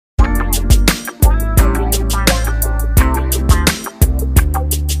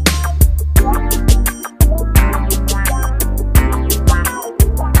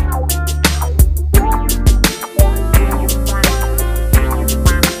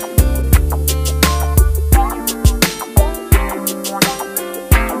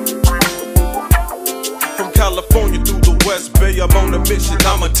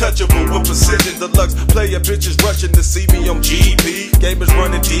untouchable with precision. Deluxe player bitches rushing to see me on GP. Game is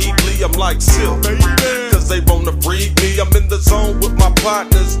running deeply, I'm like silk, cause they wanna freak me. I'm in the zone with my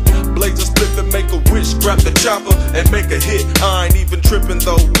partners. Blaze a split and make a wish, grab the chopper and make a hit. I ain't even tripping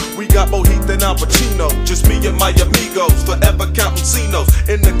though. We got more heat than Al Pacino. Just me and my amigos, forever counting Cinos.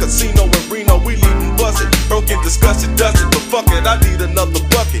 In the casino in Reno, we leaving busted. Broken, disgusted, dusted, but fuck it, I need another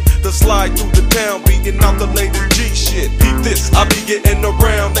bucket to slide through the town, beating out the latest G shit. Peep this, I be getting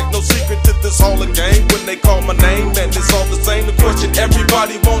around. Ain't no secret to this all a game. When they call my name, and it's all the same. The question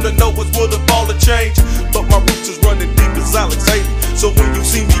everybody wanna know is will the baller change? But my roots is running deep as Alex Haley. So when you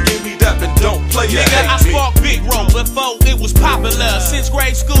see me, give me that and don't play it. Nigga, I sparked big roll before it was popular. Since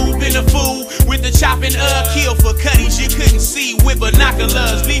grade school, been a fool with the chopping kill for cutties you couldn't see with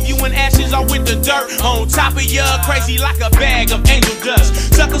binoculars. Leave you in ashes or with the dirt on top of ya. Crazy like a bag of angel dust.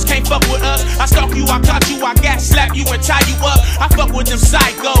 Suckers can't fuck with us. I stalk you, I caught you, I gas slap you and tie you up. I fuck with them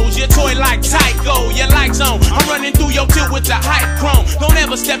psychos. Your toy like Tycho, your lights on. I'm running through your tilt with the hype chrome. Don't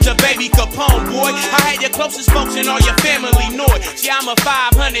ever step to baby Capone, boy. I had your closest folks and all your family know it. See, I'm a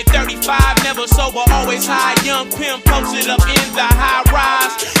 535, never sober, always high. Young pimp posted up in the high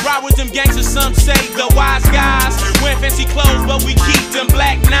rise. Ride with them gangsters, some say the wise guys. Wear fancy clothes, but we keep them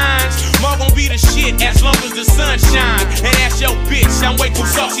black nines. More gon' be the shit as long as the sun shine. And that's your bitch, I'm way too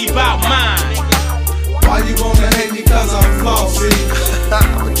saucy about mine. Why you wanna hate me cause I'm flossy?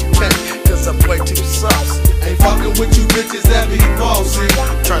 But you can't cause I'm way too saucy. Ain't fucking with you bitches that be bossy.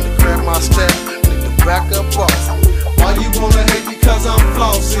 Trying to grab my step, need to back up off. Why you wanna hate me cause I'm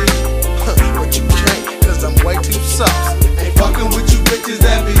flossy? But you can't cause I'm way too saucy. Ain't fucking with you bitches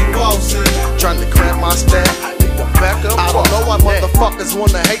that be bossy. Trying to grab my step, need to back up off. I don't know why motherfuckers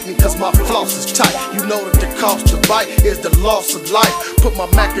wanna hate me cause my floss is tight. You know that the cost to bite is the loss of life. Put my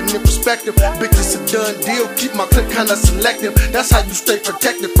Mac in perspective, bitch, it's a done deal. Keep my clip kinda selective. That's how you stay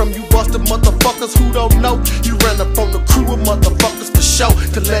protected from you busted motherfuckers who don't know. You ran up on the crew of motherfuckers for show.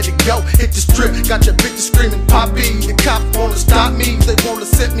 To let it go, hit the strip, got your bitches screaming poppy. The cops wanna stop me, they wanna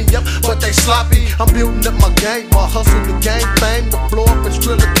set me up, but they sloppy. I'm building up my game, my hustle, the game fame. To blow up and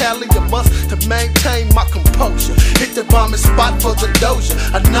drill a Cali, a must to maintain my composure. Hit the bombing spot for the doja.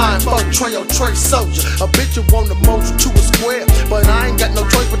 A 9-4 trail Trey soldier. A bitch who wanna mold you to a square, but I ain't got no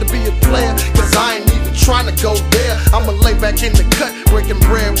choice but to be a player. Cause I ain't even trying to go there. I'ma lay back in the cut, breaking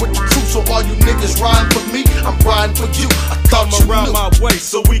bread with the crew. So all you niggas riding for me, I'm riding for you. I thought you around knew. my way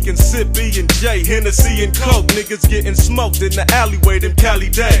so we can sip B&J, Hennessy and Coke. Niggas getting smoked in the alleyway, them Cali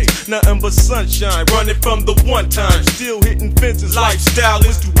days. Nothing but sunshine, running from the one time. Still hitting fences, lifestyle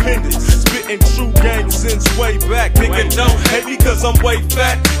is stupendous. Spitting true game since way back. Nigga don't hate me cause I'm way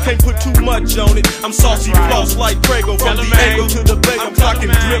fat. Can't put too much on it. I'm saucy floss like Prego. From the angle to the bay, I'm talking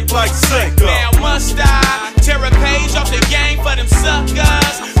drip like Seiko. Now must I tear a page off the gang for them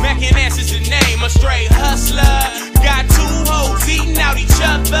suckers? Mackin' ass is the name, a straight hustler. Got two hoes eating out each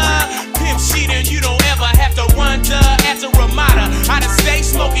other. Pimp shit and you don't ever have to wonder. As a Ramada, I done stay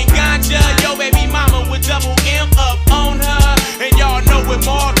smoking ganja. Yo baby mama with double M up on her. And y'all know what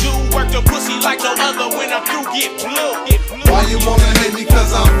more do. Work the pussy like no other. When I'm through, get blue. Why you wanna hate me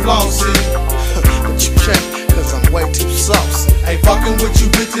cause I'm flossy? But you can't cause I'm way too saucy. Ain't fucking with you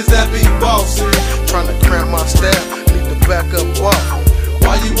bitches that be bossy. Trying to cramp my step, need to back up off.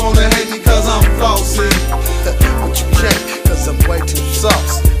 Why you wanna hate me cause I'm flossy? But you can't cause I'm way too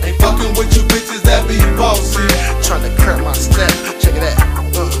saucy. Ain't fucking with you bitches that be bossy. Trying to cramp my step, check it out.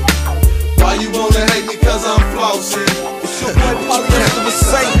 Why you wanna hate me cause I'm flossy? It's your boy the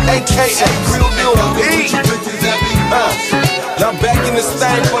Saint, aka Real Deal B. I'm back in this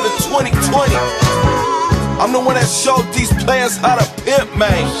thing for the 2020. I'm the one that showed these players how to pimp,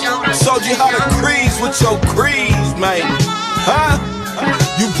 man. Showed you how to crease with your crease, man. Huh?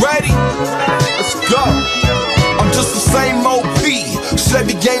 You ready? Let's go. I'm just the same OP.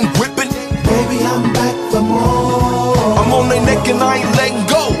 Chevy game whipping. Baby, I'm back for more. I'm on their neck and I ain't letting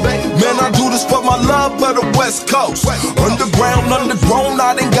go. Man, I do this for my love for the West Coast. Underground, undergrown,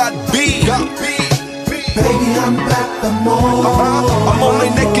 I done got beat. Baby, I'm back for more. I'm on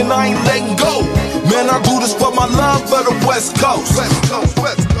their neck and I ain't letting go. Man, I do this for my love for the West Coast.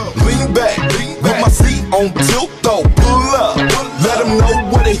 Lean back, with my seat on tilt though. Pull up, let them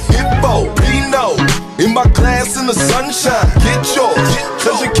know what they hit for. Pino, in my glass in the sunshine. Get yours,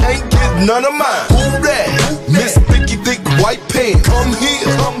 cause you can't get none of mine. Who that? Miss Thicky Thick White Pen. Come here,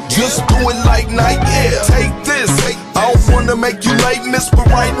 just do it like night air. Take this, I don't wanna make you late, miss, but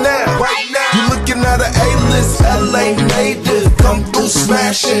right now you looking at an A-list LA native. Come through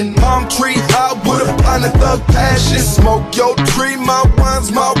smashing, palm tree high with a pint of thug passion. Smoke your tree, my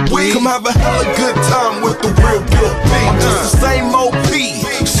wine's my weed. Come have a hella good time with the Real Deal B. I'm just the same OP.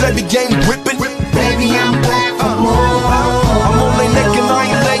 Chevy game whipping. Baby, I'm back for more. I'm on their neck and I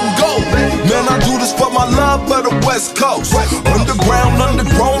ain't letting go. Man, I do this for my love for the West Coast. Underground,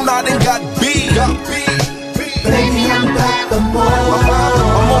 undergrown, I done got big. Baby, I'm back for more.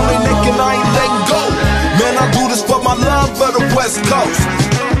 I'm on their neck and I ain't letting go. Man, I do this for my love for the West Coast.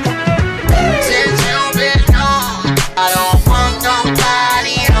 Since you've been gone, I don't want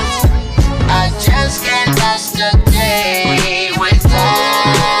nobody else. I just can't last a day without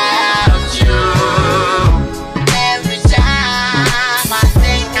you. Every time I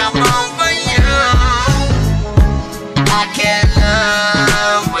think I'm over you, I can't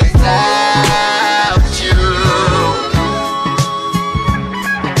love without you.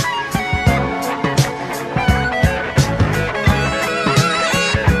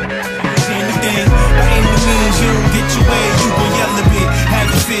 Anything, by any means, you don't get your way, you gon' yell a bit. Have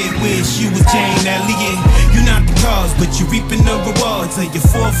a fit, wish you was Jane Elliott. You're not the cause, but you're reaping the rewards of your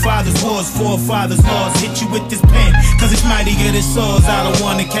forefathers' wars, forefathers' laws. Hit you with this pen, cause it's mightier than swords. I don't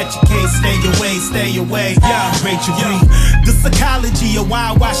wanna catch a case, stay away. Yeah, Rachel Green. The psychology of why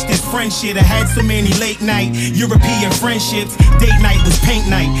I watched this friend shit. I had so many late night European friendships. Date night was paint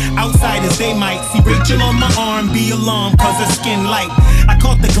night. Outsiders, they might see Rachel on my arm, be alarmed, cause her skin light. I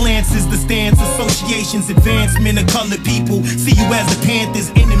caught the glances, the stands, associations, advancement of colored people. See you as a panther's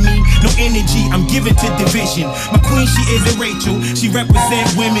enemy, no energy, I'm given to division. My queen, she isn't Rachel, she represent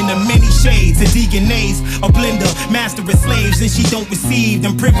women of many shades. A Deeganese, a blender, master of slaves, and she don't receive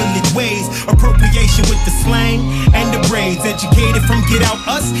them privileged ways. Appropriation with the slang and the braids. Educated from Get Out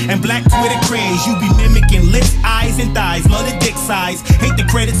Us and Black Twitter craze. You be mimicking lips, eyes, and thighs. Love the dick size, hate the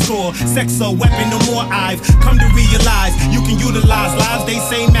credit score. Sex a weapon, no more I've come to realize. You can utilize lives they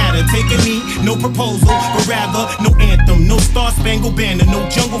say matter. Take a knee, no proposal, but rather no anthem, no star-spangled banner, no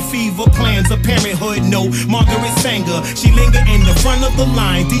jungle fever plans of parenthood, no Margaret Sanger. She linger in the front of the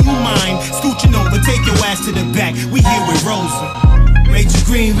line. Do you mind scooching over? Take your ass to the back. We here with Rosa. Rachel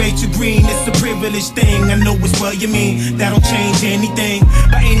Green, it's a privileged thing. I know it's well you mean, that don't change anything.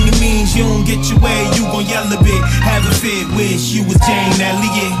 By any means, you don't get your way, you gon' yell a bit. Have a fit, wish you was Jane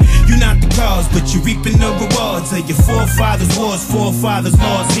Elliott. You're not the cause, but you're reaping the rewards of your forefathers' wars, forefathers'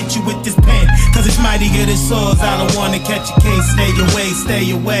 laws. Hit you with this pen, cause it's mightier than swords. I don't wanna catch a case,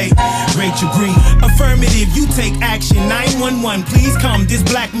 stay away. Rachel Green. Affirmative, you take action. 911, please come. This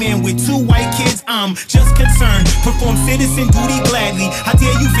black man with 2 white kids, I'm just concerned. Perform citizen duty gladly. How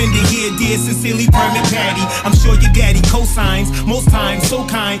dare you vendor here, dear sincerely permit Patty. I'm sure your daddy co-signs, most times so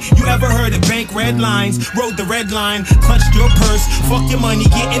kind. You ever heard of bank red lines? Rode the red line, clutched your purse. Fuck your money,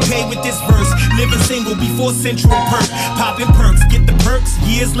 getting paid with this verse. Living single before Central Perk. Popping perks, get the perks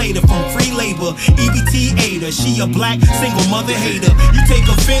years later from free labor. EBT aider, she a black single mother hater. You take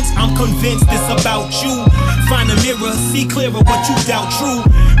offense, I'm convinced it's about you. Find a mirror, see clearer what you doubt true.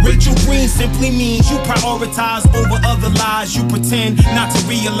 Rachel Green simply means you prioritize over other lies. You pretend not to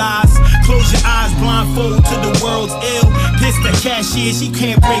realize. Close your eyes, blindfold to the world's ill. Pissed at cashier, she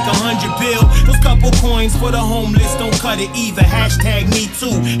can't break 100 bill. Those couple coins for the homeless don't cut it either. Hashtag me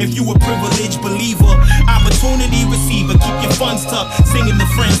too, if you a privileged believer. Opportunity receiver, keep your funds tucked. Singing the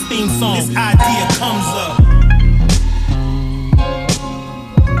Friends theme song, this idea comes up.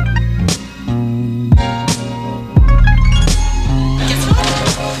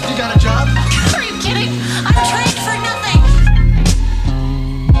 You got a job? Are you kidding? I'm trained for nothing.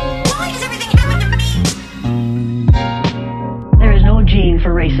 Why does everything happen to me? There is no gene for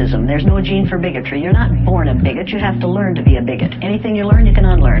racism. There's no gene for bigotry. You're not born a bigot. You have to learn to be a bigot. Anything you learn, you can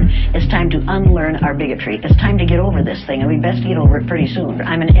unlearn. It's time to unlearn our bigotry. It's time to get over this thing, and we best get over it pretty soon.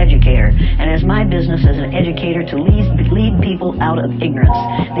 I'm an educator, and it's my business as an educator to lead people out of ignorance.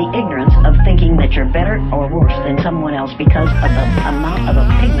 The ignorance of thinking that you're better or worse than someone else because of the amount of a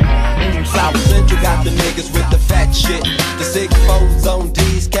pigment in your South Central got the niggas with the fat shit. The 6-4s on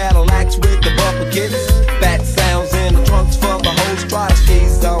D's, Cadillacs with the bumper kits. Fat sounds in the trunks for the hoes, try to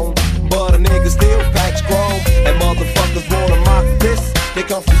skis on. But a nigga still packs chrome, and motherfuckers wanna mock this. They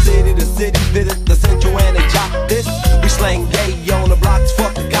come from city to city, visit the central and they chop this. We slang gay on the blocks,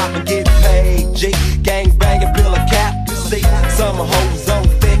 fuck the cop and get paid. G, gang banging, fill a cap. See, summer hoes on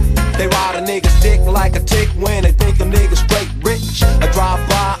thick. They ride a nigga's dick like a tick when they think a nigga straight rich. I drive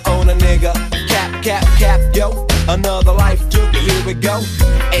by on a nigga, cap, yo. Another life took it, here we go.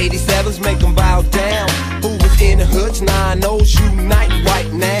 87s make them bow down. Who was in the hoods, 9-0s unite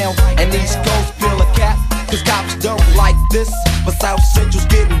right now. And East Coast fill a cap, cause cops don't like this. But South Central's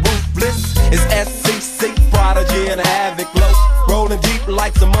getting ruthless. It's SCC, Prodigy and Havoc Low. Rolling deep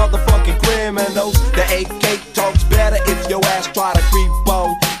like some motherfucking criminals. The AK talks better if your ass try to creep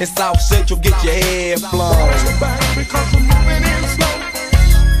on. In South Central, get your head blown. Because I'm moving in slow.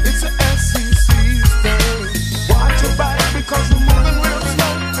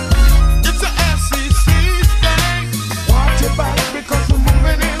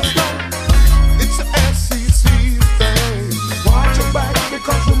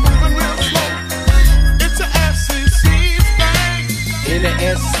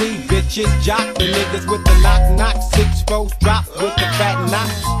 SC, bitches jock the niggas with the knock 6-4 drop with the fat knock.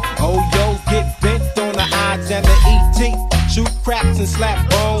 Old yos get bent on the odds and the ET. Shoot craps and slap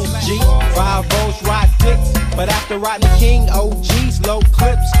bones, G. 5-0s ride dicks, but after riding King, OGs low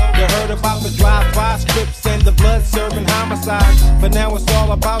clips. You heard about the drive-by scripts and the blood-serving homicides, but now it's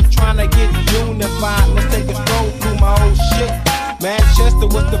all about trying to get unified. Let's take a stroll through my old shit. Manchester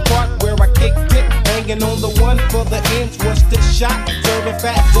was the part where I kicked it, hanging on the one for the ends. What's the shot? Serving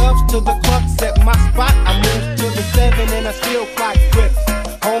fat doves to the clucks at my spot. I moved to the 7 and I still clock grips.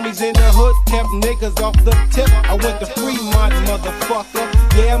 Homies in the hood kept niggas off the tip. I went to Fremont, motherfucker.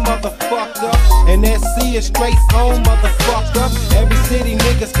 Yeah, motherfucker. And SC is straight home, motherfucker. Every city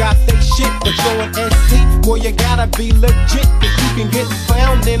niggas got they shit, but showing SC, boy, you gotta be legit. Cause you can get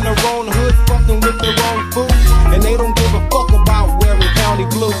found in the wrong hood, fucking with the wrong food. And they don't give a fuck about wearing county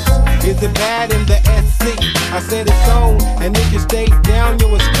blues. Is it bad in the SC? I said it's on, and if you stay down, you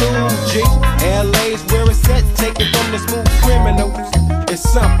was cool, G. LA's where it's at, take it from the smooth criminals. It's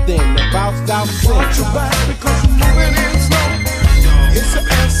something about South Central. Watch your back because you're moving in slow. It's a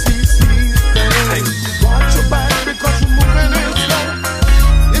SCC thing. Watch your back because you're moving in slow.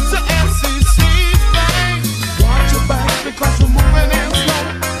 It's a SCC thing. Watch your back because you're moving in slow.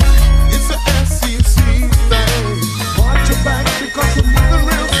 It's a SCC thing. Watch your back because you're moving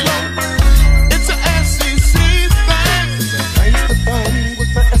real slow. It's a SCC thing. It's a gangsta thing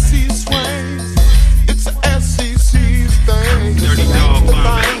with the SC swing. It's a SCC thing. Dirty dog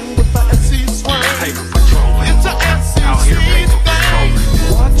thing with the SC swing. Paper patrolling. It's a SCC out here paper thing.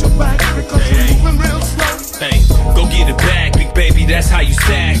 patrolling. Watch your back because you're moving real slow. Hey, go get it back, big baby, that's how you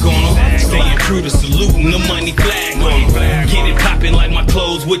sag on them. Staying true to saluting, the money flag on them. Get it poppin' like my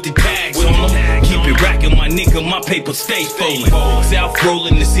clothes with the tags on them. Keep it rackin', my nigga, my paper stay folding. South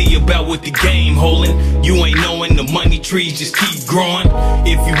rollin' to see about what the game holding. You ain't knowing the money trees just keep growing.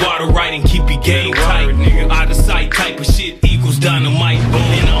 If you water right and keep your game tight, out of sight type of shit equals dynamite.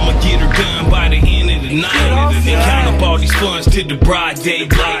 And I'ma get her done by the end of the night. And count up all these funds to the broad day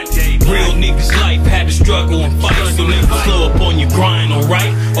light. Real niggas life had to struggle and fight, so never slow up on your grind,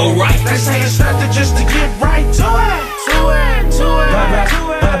 alright? Alright. They say it's nothing just to get right to it.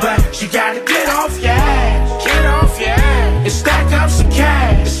 But you gotta get off your ass. Get off your ass. And stack up some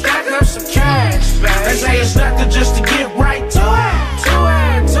cash. Stack up some cash. They say it's nothing just to get right to it.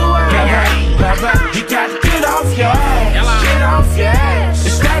 You gotta get off your ass. Get off your ass.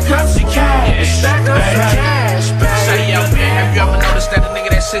 And stack up some cash. Stack up some cash. Say, yo, man, have you ever noticed that the nigga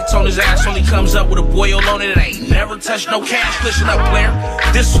that sits on his ass only comes up with a boil on it and ain't never touched no cash? Listen up, player,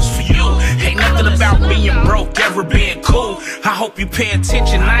 this was for you. Ain't nothing about being broke ever being cool. I hope you pay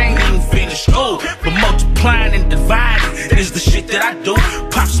attention, I ain't even finished school. But multiplying and dividing is the shit that I do.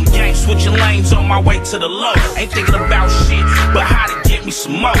 Pop some game, switching lanes on my way to the low. Ain't thinking about shit, but how to get me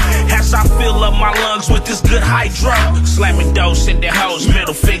some more. As I fill up my lungs with this good hydro. Slamming dough, sending hoes,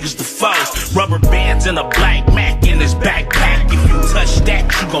 middle fingers to foes. Rubber bands and a black Mac in his backpack. If you touch that,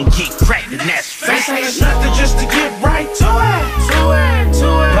 you gon' get cracked, and that's They fact. say it's nothing just to get right to it.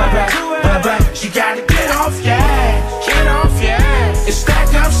 But you gotta get off your ass. Get off your ass. And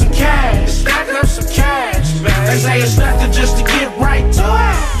stack up some cash. Stack up some cash. They say it's nothing just to get right to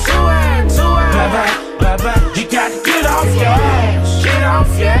it. You gotta get off your ass. Get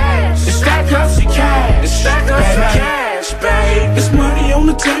off your ass. And stack up some cash. Stack up some cash, babe. It's money on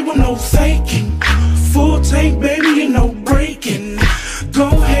the table, no faking. Full tank, baby, and no breaking. Go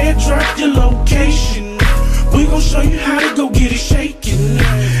ahead, drop your location. We gon' show you how to go get it shaking.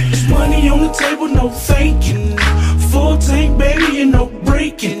 It's money on the table, no faking. Full tank, baby, and no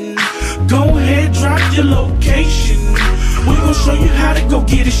breaking. Go ahead, drop your location. We gon' show you how to go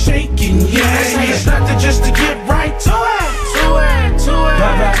get it shaking. Yeah, They say it's nothing just to get right to it.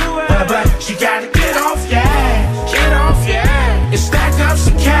 But you gotta get off your ass. Get off your ass. And stack up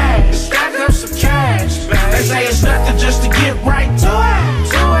some cash. Stack up some cash. They say it's nothing just to get right to it.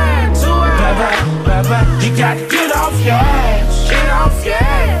 You gotta get off your ass. Get off your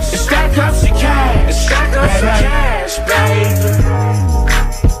ass. And stack up some cash. Stack up some cash, baby.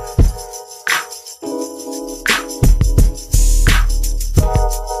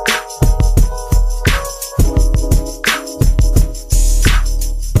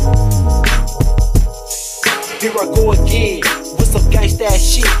 Here I go again with some gangsta ass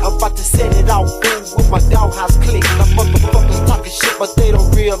shit. I'm about to set it off, fool, with my doghouse clique. The motherfuckers talking shit, but they don't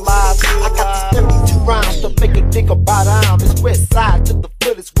realize I got the 32 rhymes to make a nigga bow down. It's west side to the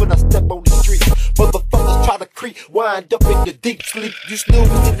fullest when I step on the street. Motherfuckers try to creep, wind up in the deep sleep. You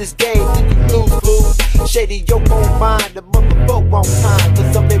snooze in this game, then you lose, blues. Shady yo on mine, the motherfucker on time.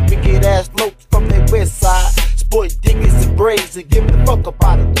 Cause I'm that wicked ass lope from that west side. boy diggers and braids and give a fuck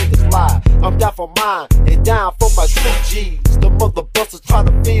about a nigga's lie. I'm down for mine and down for my street G's. The mother busters try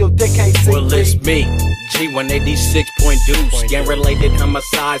to feel they can't see well, it's me, G186 point deuce. Gang related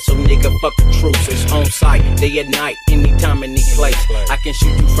homicide, so nigga fuck the truce. It's on site, day and night, anytime, any place. I can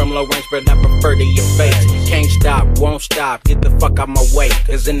shoot you from low range, but I prefer to your face. Can't stop, won't stop, get the fuck out my way.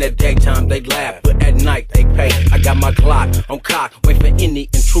 Cause in the daytime they laugh, but at night they pay. I got my Glock on cock, wait for any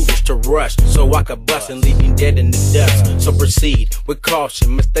intruders to rush, so I could bust and leave you dead in the dust. So proceed with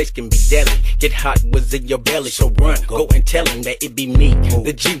caution, mistakes can be deadly. Get hot, what's in your belly, so run, go and tell him that it be me,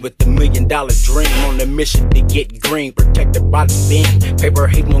 the G with the $1 million dream. On a mission to get green, protected by the beam. Paper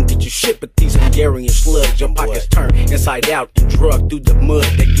hate won't get you shit, but these Hungarian slugs. Your pockets turn inside out and drug through the mud.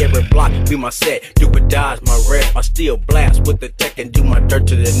 That Garrett block be my set, divulgados my rep. I still blast with the tech and do my dirt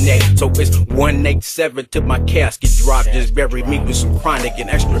to the neck. So it's 187 to my casket drop. Just bury me with some chronic and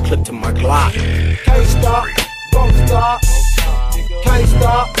extra clip to my Glock. Can't stop, won't stop. Can't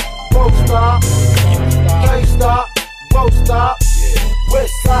stop, won't stop. Can't stop, won't stop.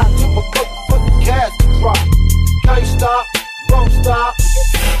 West side to my motherfucking casket drop. Can't stop, won't stop.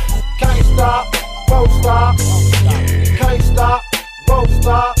 Can't stop, won't stop. Can't stop, won't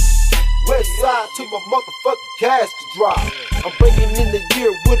stop. West side to my motherfucking casket drop. I'm breaking in the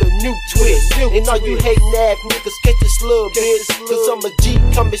year with a new twist. And all you hating ass niggas catch a slug, bitch. Cause I'm a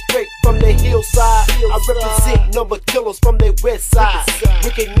G coming straight from the hillside. I represent number killers from the west side.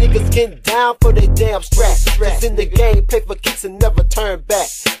 Wicked niggas getting down for their damn strap. Cause in the game, pay for kicks and never turn back.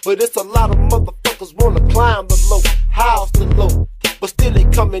 But it's a lot of motherfuckers wanna climb the low, house the low, but still they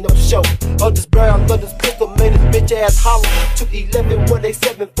coming up short. Others barrel, others pistol, made his bitch ass holler.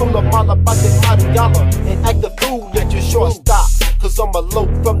 211-187 from the mall about that Mariala. And act the fool at your short stop. Cause I'm a low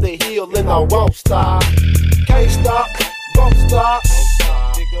from the hill and I won't stop. Can't stop, won't stop.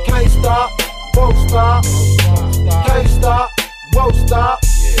 Can't stop, won't stop. Can't stop, won't stop.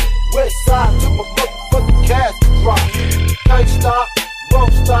 West side to my motherfucking casket drop. Can't stop,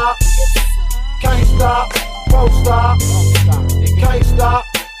 won't stop. Can't stop, won't stop. Can't stop,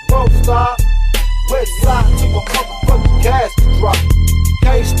 won't stop. West side to my motherfucking casket drop.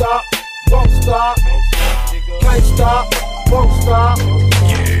 Can't stop, won't stop. Can't stop, won't stop.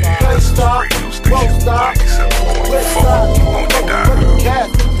 Can't stop, won't stop. West side to my motherfucking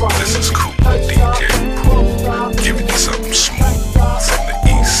casket drop. This is cool, DJ. Giving you something smooth from the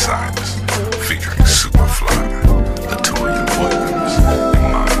East Siders, featuring Superfly, Latoya Williams, and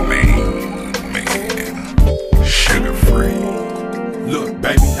my main man, Sugar Free. Look,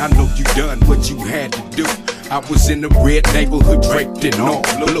 baby, I know you done what you had to do. I was in the red neighborhood draped in all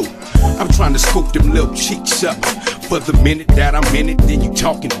blue. I'm trying to scoop them little cheeks up. For the minute that I'm in it, then you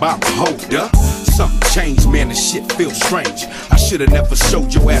talking about hold up. Something changed, man, the shit feels strange. I should've never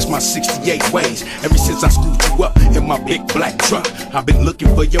showed your ass my 68 ways. Ever since I scooped you up in my big black truck, I've been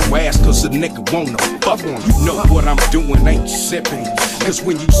looking for your ass cause a nigga wanna fuck on. You know what I'm doing, ain't sipping. Cause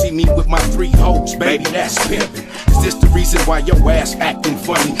when you see me with my 3 hoes, baby, that's pimping. Is this the reason why your ass acting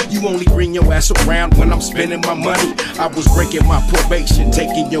funny? You only bring your ass around when I'm spending my money. I was breaking my probation,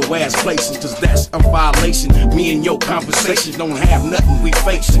 taking your ass places, cause that's a violation. Me and your conversation don't have nothing we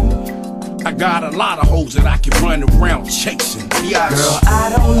facing. I got a lot of hoes that I can run around chasing. Yeah. Girl,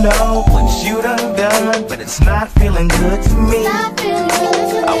 I don't know what you done, but it's not feeling good to me.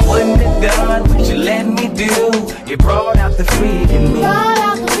 I wouldn't have done what you let me do. You brought out the freak in me. Boy,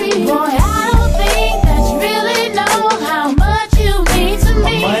 I don't think that you really know how much you mean to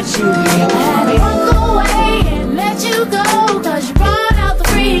me. How much you mean to I had to walk away and let you go, cause you brought out the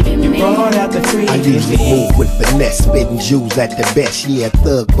freak in me. I usually move with finesse, spitting Jews at the best. Yeah,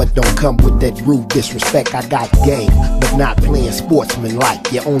 thug, but don't come with that rude disrespect. I got game, but not playing sportsman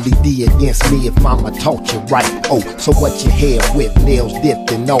like. You only D against me if mama taught you right. Oh, so what your hair with, nails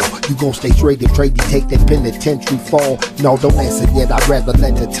dipped and all. You gon' stay straight if Trady take that penitentiary fall? No, don't answer yet, I'd rather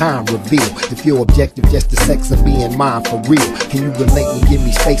let the time reveal. If your objective just the sex of being mine for real, can you relate and give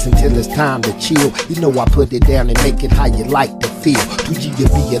me space until it's time to chill? You know I put it down and make it how you like to feel. 2G to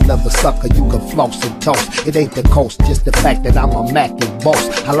be another sucker, you can floss and toast. It ain't the coast, just the fact that I'm a Mac and boss.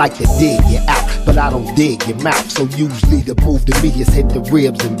 I like to dig you out, but I don't dig your mouth. So usually the move to me is hit the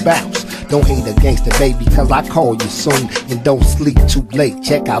ribs and bounce. Don't hate a gangster, baby, cause I call you soon. And don't sleep too late,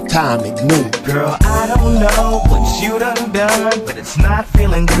 check out time at noon. Girl, I don't know what you done, but it's not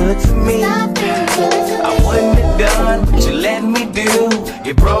feeling good to me. I wouldn't have done what you let me do.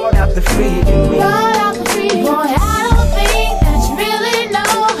 You brought out the freak in me. Boy, I don't think that you really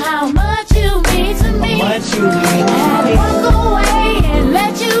know how much you mean to me. How much you mean to I had to walk away and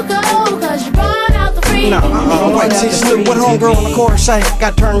let you go, cause you brought out the freak in me. Alright, T, look, what Homegirl in the chorus say,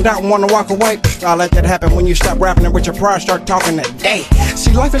 got turned out and wanna walk away. I'll let that happen when you stop rapping and with your pride start talking that day.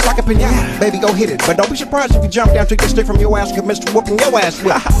 See, life is like a pinata, baby, go hit it. But don't be surprised if you jump down, take a stick from your ass, get Mr. Whooping your ass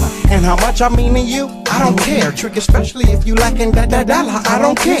with. And how much I mean to you, I don't care. Trick, especially if you lacking that dollar, I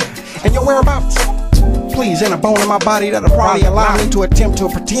don't care. And your whereabouts? Please, ain't a bone in my body that'll probably allow me to attempt to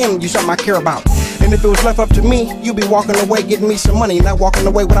pretend you something I care about. And if it was left up to me, you'd be walking away getting me some money, not walking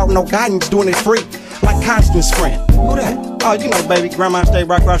away without no guidance, doing it free. Like Constance' friend. Who that? Oh, you know, baby, Grandma stayed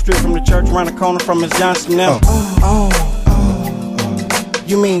right across the street from the church, around the corner from Miss Johnson now.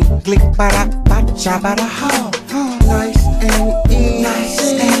 You mean glick bada bada bada ho? Nice and easy. Nice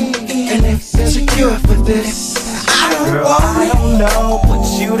and easy. And if there's a cure for this, Girl, I don't know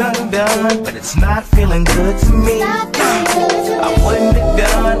what you done, but it's not feeling good to me. I wouldn't have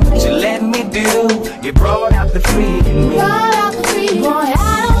done what you let me do. You brought out the freak in me. Boy, I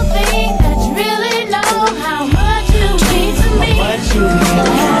don't think that you really know how much you mean to me. I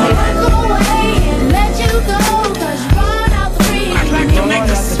walk away and let you go, 'cause you brought out the freak. I'd like to make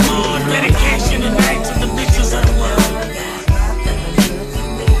a small dedication tonight to the bitches of the world.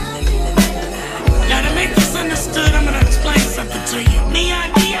 Now to make this understood, I'm gonna explain something to you.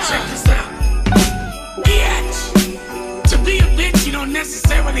 Check this out. Bitch. To be a bitch, you don't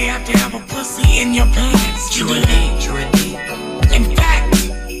necessarily have to have a pussy in your pants. True indeed. In fact,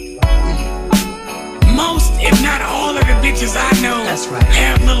 most, if not all of the bitches I know,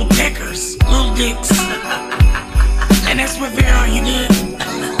 have little peckers, little dicks. And that's what they are, you dig?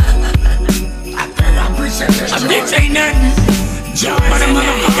 I appreciate that. A bitch ain't nothing but a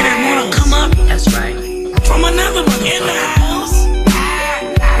motherfucker that wanna come up. That's right. From another one in the house.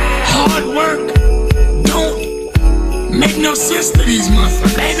 Hard work don't make no sense to these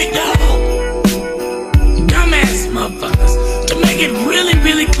motherfuckers. Baby dog. Dumbass motherfuckers. To make it really,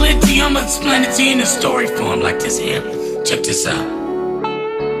 really clear to you, I'm gonna explain it to you in a story form like this here. Check this out.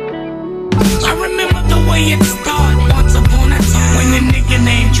 I remember the way it started once upon a time, when the nigga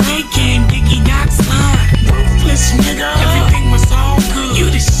named Dre came, Diggy Doc's line. Ruthless nigga, everything was all good. You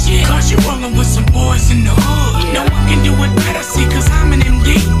the shit, 'cause you rollin' with some boys in the hood. No one can do it better, see, 'cause I'm an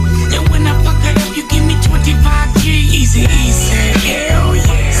MD. And when I fuck it up, you give me 25G. Easy, hell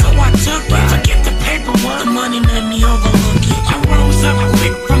yeah. So I took it, forget the paperwork, the money made me overlook it. I rose up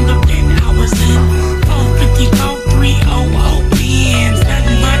quick from the pit I was in. 454, 300 pins,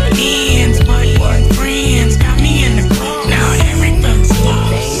 nothing but ends, but friends got me in the club. Now everything's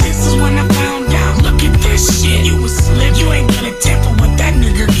lost. This is when I found out. Look at this shit. You was slick. You ain't gonna temper what that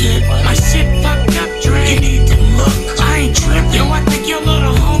nigga did. My shit fucked up, Dre. You need to look. I ain't tripping. Yo, I think your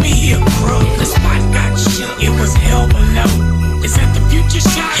little homie here crook. The spot got shook. It was hell below. Is that the future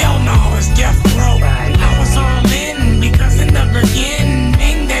shot? Hell no, it's death row. I was all in because in the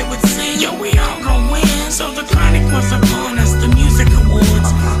beginning they would say, yo, we all gon' win. So the chronic was upon us, the music awards.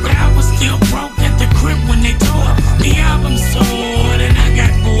 But I was still broke at the crib when they tore the album sold, and I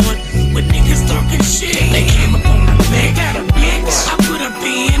got bored with niggas talking shit. They came up on the leg, got a bitch. I put up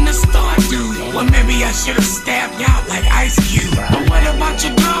in the star dude. Well, maybe I should've stabbed out like Ice Cube. But what about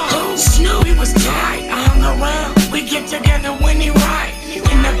your dog? Snoop, he was tight, I hung around. We get together when he ride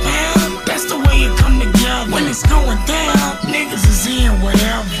in the pound. That's the way it come together. When it's going down, niggas is in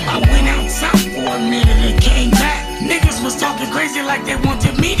whatever. I went out south for a minute and came back. Niggas was talking crazy like they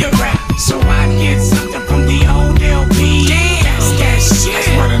wanted me to rap. So I did something from the old LP. Damn, that's that shit. That's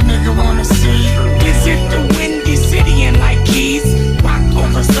what a nigga wanna see. Visit the Windy City and like keys. Rock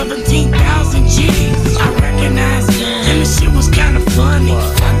over 17,000 G's. I recognize that, and the shit was kinda funny.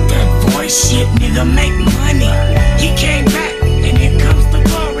 Fuck that voice shit, nigga, make money. He came back, and here comes the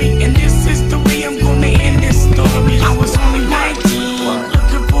glory. And this is the way I'm gonna end this story. I was only 19,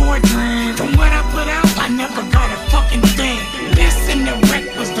 looking for a dream. From what I put out, I never got a fucking thing. This and the wreck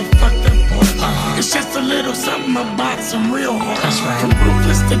was the fucked up part. It's just a little something about some real heart. That's right. From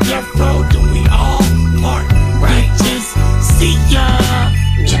ruthless to death row, do we all part? Right. Bitches, see ya.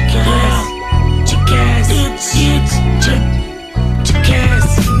 Check ass, check ass, bitch, check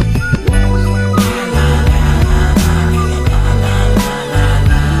ass.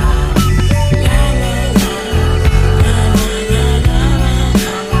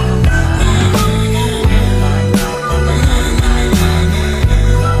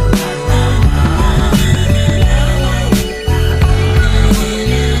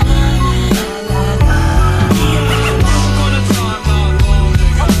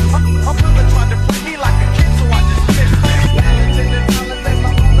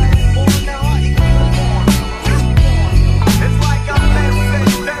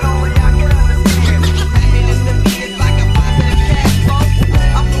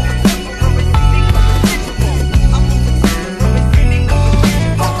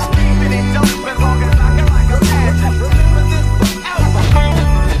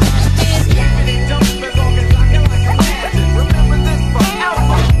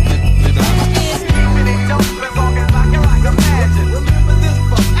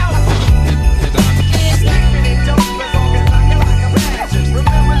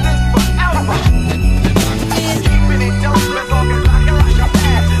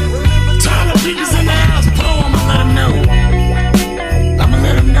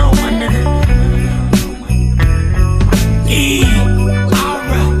 E.